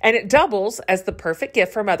 And it doubles as the perfect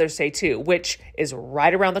gift for Mother's Day too, which is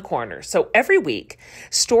right around the corner. So every week,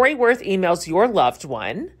 Storyworth emails your loved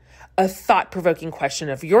one a thought-provoking question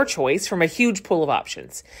of your choice from a huge pool of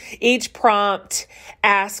options. Each prompt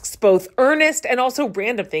asks both earnest and also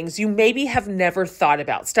random things you maybe have never thought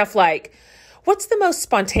about. Stuff like, what's the most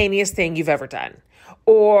spontaneous thing you've ever done?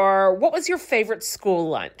 Or what was your favorite school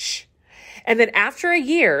lunch? And then after a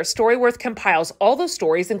year, Storyworth compiles all those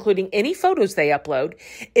stories, including any photos they upload,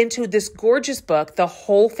 into this gorgeous book the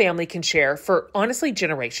whole family can share for, honestly,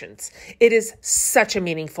 generations. It is such a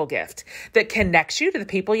meaningful gift that connects you to the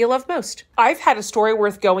people you love most. I've had a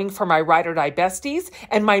Storyworth going for my Ride or Die besties,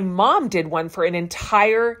 and my mom did one for an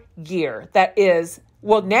entire year. That is,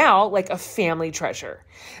 well, now like a family treasure.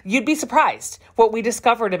 You'd be surprised what we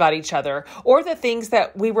discovered about each other or the things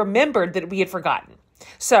that we remembered that we had forgotten.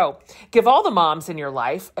 So give all the moms in your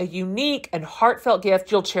life a unique and heartfelt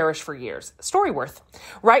gift you'll cherish for years. Storyworth.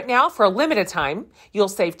 Right now, for a limited time, you'll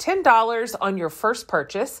save $10 on your first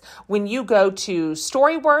purchase when you go to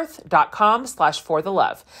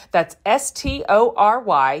storyworth.com/forthelove. That's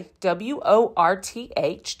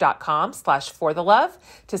STORYWORTH.com/forthelove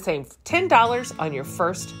to save $10 on your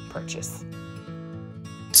first purchase.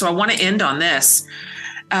 So I want to end on this.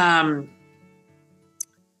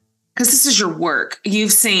 Because this is your work.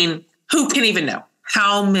 You've seen, who can even know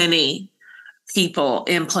how many people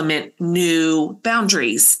implement new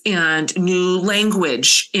boundaries and new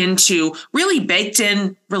language into really baked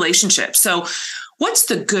in relationships. So what's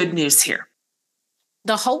the good news here?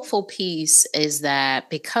 The hopeful piece is that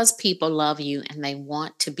because people love you and they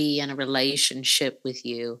want to be in a relationship with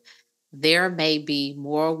you, there may be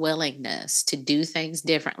more willingness to do things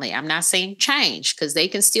differently. I'm not saying change, because they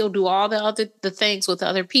can still do all the things with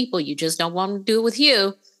other people. You just don't want them to do it with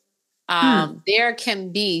you. There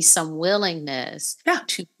can be some willingness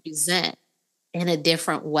to present in a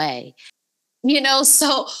different way.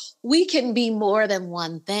 So we can be more than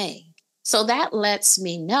one thing. So that lets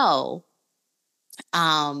me know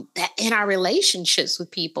that in our relationships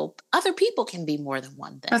with people, other people can be more than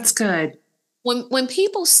one thing. That's good. When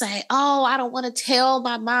people say, oh, I don't want to tell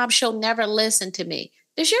my mom, she'll never listen to me.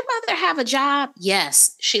 Does your mother have a job?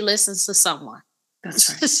 Yes, she listens to someone.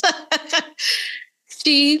 That's right.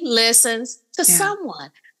 She listens to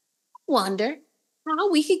someone. I wonder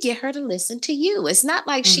how we could get her to listen to you. It's not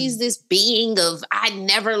like she's this being of, I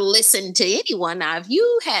never listened to anyone. Now, if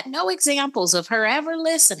you had no examples of her ever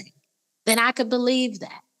listening, then I could believe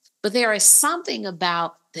that. But there is something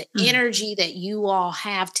about the energy that you all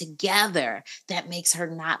have together that makes her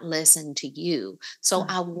not listen to you. So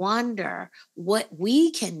I wonder what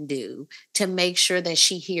we can do to make sure that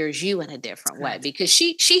she hears you in a different way, because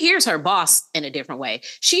she hears her boss in a different way.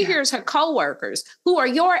 She hears her coworkers who are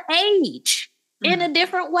your age in a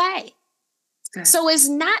different way. So it's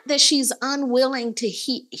not that she's unwilling to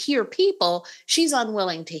hear people. She's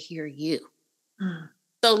unwilling to hear you.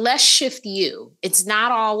 So let's shift you. It's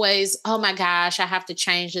not always, oh my gosh, I have to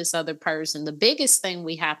change this other person. The biggest thing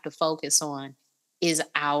we have to focus on is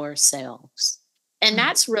ourselves. And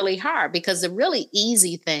that's really hard, because the really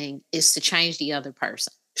easy thing is to change the other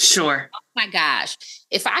person. Sure. Oh my gosh.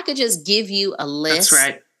 If I could just give you a list. That's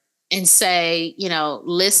right. And say,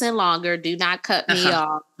 listen longer, do not cut me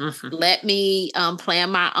off. Let me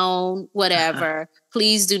plan my own whatever.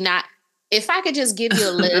 Please do not. If I could just give you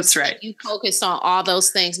a list, that's right. And you focus on all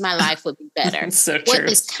those things, my life would be better. So what true.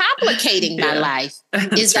 is complicating my life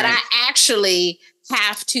is that I actually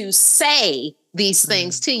have to say these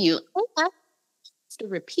things to you. I have to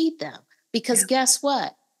repeat them, because guess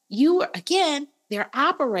what? They're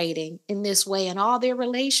operating in this way in all their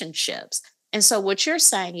relationships. And so what you're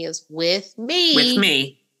saying is, with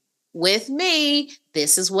me,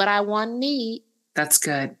 this is what I want and need. That's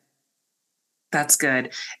good. That's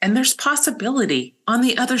good. And there's possibility on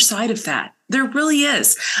the other side of that. There really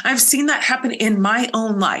is. I've seen that happen in my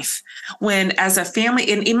own life when, as a family,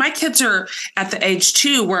 and my kids are at the age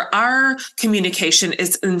too, where our communication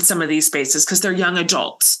is in some of these spaces because they're young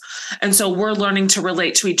adults. And so we're learning to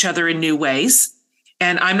relate to each other in new ways.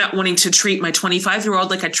 And I'm not wanting to treat my 25-year-old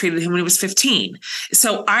like I treated him when he was 15.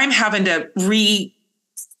 So I'm having to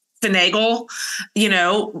finagle,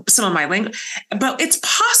 some of my language, but it's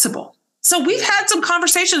possible. So we've had some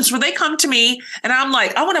conversations where they come to me and I'm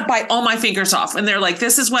like, I want to bite all my fingers off. And they're like,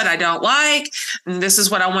 this is what I don't like. And this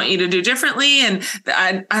is what I want you to do differently. And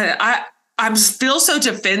I feel so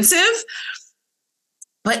defensive.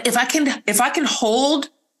 But if I can hold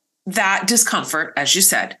that discomfort, as you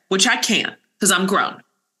said, which I can, because I'm grown,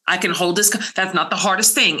 I can hold this. That's not the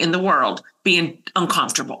hardest thing in the world, being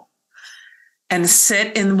uncomfortable. And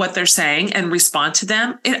sit in what they're saying and respond to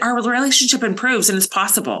them, our relationship improves, and it's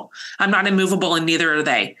possible. I'm not immovable and neither are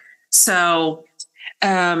they. So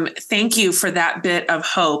thank you for that bit of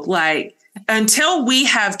hope. Like, until we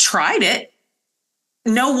have tried it,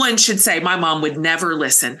 no one should say my mom would never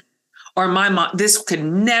listen or my mom, this could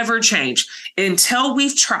never change. Until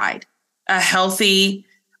we've tried a healthy,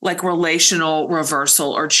 like, relational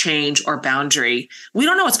reversal or change or boundary, we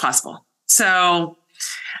don't know what's possible. So,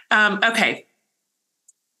 okay.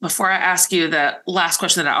 Before I ask you the last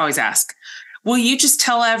question that I always ask, will you just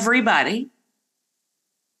tell everybody,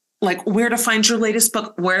 like, where to find your latest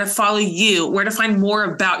book, where to follow you, where to find more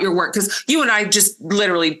about your work? Because you and I just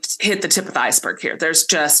literally hit the tip of the iceberg here. There's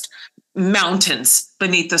just mountains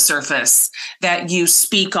beneath the surface that you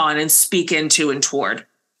speak on and speak into and toward.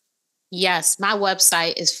 Yes, my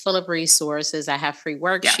website is full of resources. I have free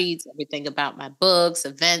worksheets, everything about my books,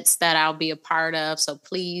 events that I'll be a part of. So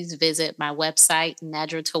please visit my website,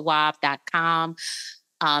 nedratawwab.com.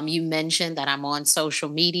 You mentioned that I'm on social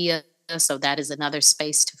media, so that is another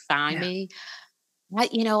space to find me.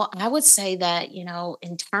 I would say that,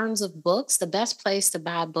 in terms of books, the best place to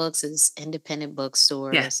buy books is independent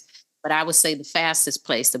bookstores. Yes. But I would say the fastest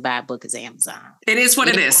place to buy a book is Amazon. It is what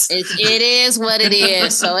it is. It is what it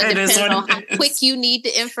is. So it depends on how quick you need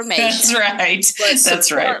the information. That's right. But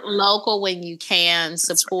support local when you can.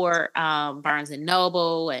 Support Barnes and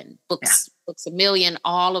Noble and Books a Million,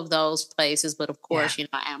 all of those places. But of course,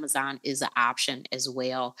 Amazon is an option as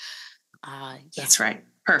well. That's right.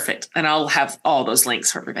 Perfect. And I'll have all those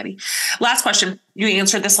links for everybody. Last question. You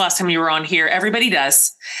answered this last time you were on here. Everybody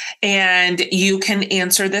does. And you can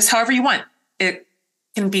answer this however you want. It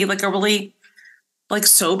can be like a really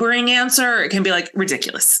sobering answer. Or it can be like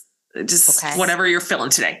ridiculous. Just whatever you're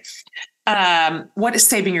feeling today. What is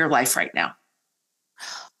saving your life right now?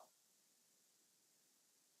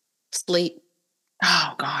 Sleep.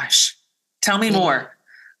 Oh gosh. Tell me more.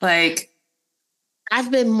 I've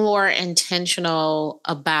been more intentional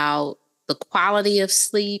about the quality of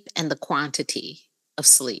sleep and the quantity of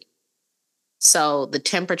sleep. So the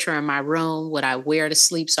temperature in my room, what I wear to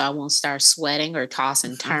sleep so I won't start sweating or toss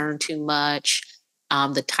and turn too much,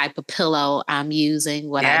 the type of pillow I'm using,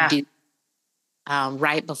 what I do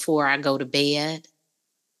right before I go to bed.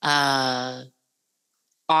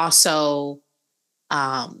 Also,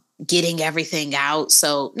 getting everything out.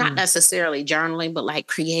 So not necessarily journaling, but like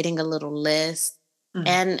creating a little list. Mm-hmm.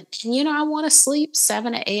 And, I want to sleep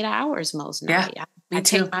 7 to 8 hours most nights. I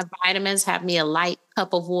take my vitamins, have me a light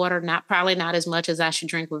cup of water, probably not as much as I should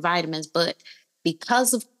drink with vitamins, but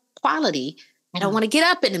because of quality, I don't want to get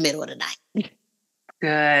up in the middle of the night.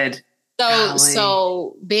 Good.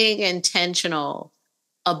 So being intentional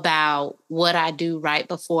about what I do right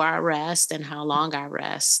before I rest and how long I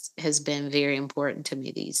rest has been very important to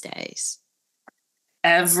me these days.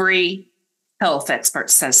 Every health expert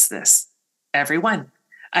says this. Everyone.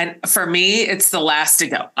 And for me, it's the last to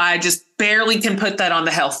go. I just barely can put that on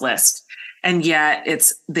the health list. And yet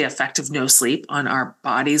it's the effect of no sleep on our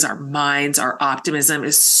bodies, our minds, our optimism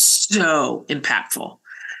is so impactful.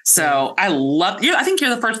 So I love you. I think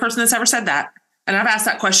you're the first person that's ever said that. And I've asked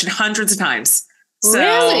that question hundreds of times. So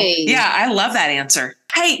really? Yeah, I love that answer.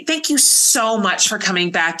 Hey, thank you so much for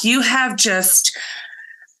coming back. You have just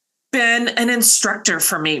been an instructor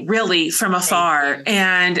for me, really, from afar.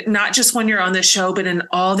 And not just when you're on the show, but in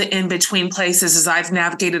all the in-between places as I've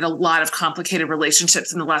navigated a lot of complicated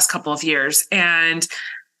relationships in the last couple of years. And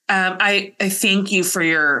I thank you for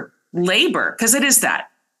your labor, because it is that.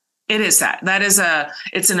 It is that.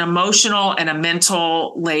 It's an emotional and a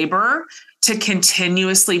mental labor to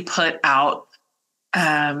continuously put out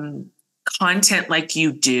content like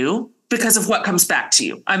you do, because of what comes back to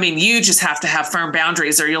you. I mean, you just have to have firm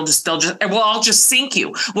boundaries or we'll all just sink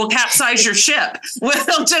you. We'll capsize your ship.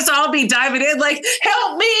 We'll just all be diving in like,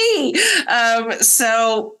 help me.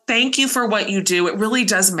 So thank you for what you do. It really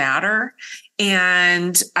does matter.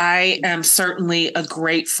 And I am certainly a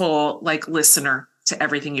grateful listener to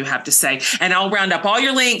everything you have to say. And I'll round up all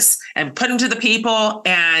your links and put them to the people.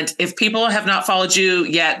 And if people have not followed you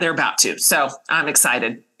yet, they're about to. So I'm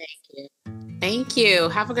excited. Thank you.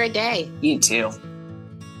 Have a great day. You too.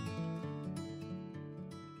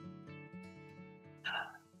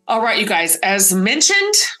 All right, you guys, as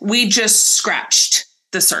mentioned, we just scratched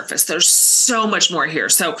the surface. There's so much more here.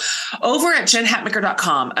 So over at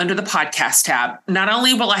jenhatmaker.com, under the podcast tab, not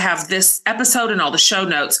only will I have this episode and all the show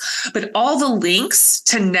notes, but all the links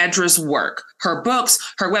to Nedra's work, her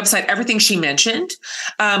books, her website, everything she mentioned,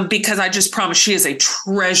 because I just promise she is a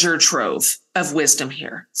treasure trove of wisdom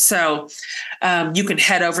here. So you can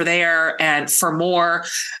head over there and for more,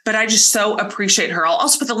 but I just so appreciate her. I'll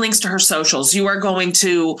also put the links to her socials. You are going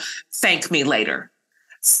to thank me later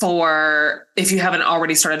for, if you haven't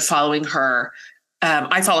already started following her.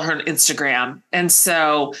 I follow her on Instagram. And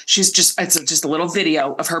so it's just a little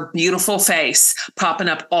video of her beautiful face popping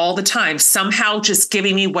up all the time, somehow just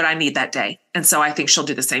giving me what I need that day. And so I think she'll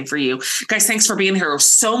do the same for you. Guys, thanks for being here.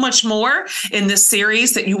 So much more in this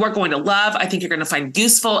series that you are going to love. I think you're going to find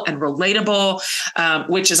useful and relatable,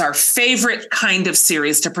 which is our favorite kind of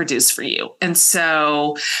series to produce for you. And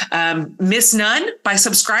so miss none by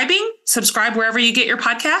subscribing. Subscribe wherever you get your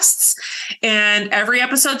podcasts. And every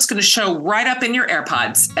episode's going to show right up in your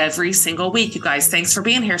AirPods every single week. You guys, thanks for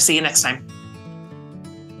being here. See you next time.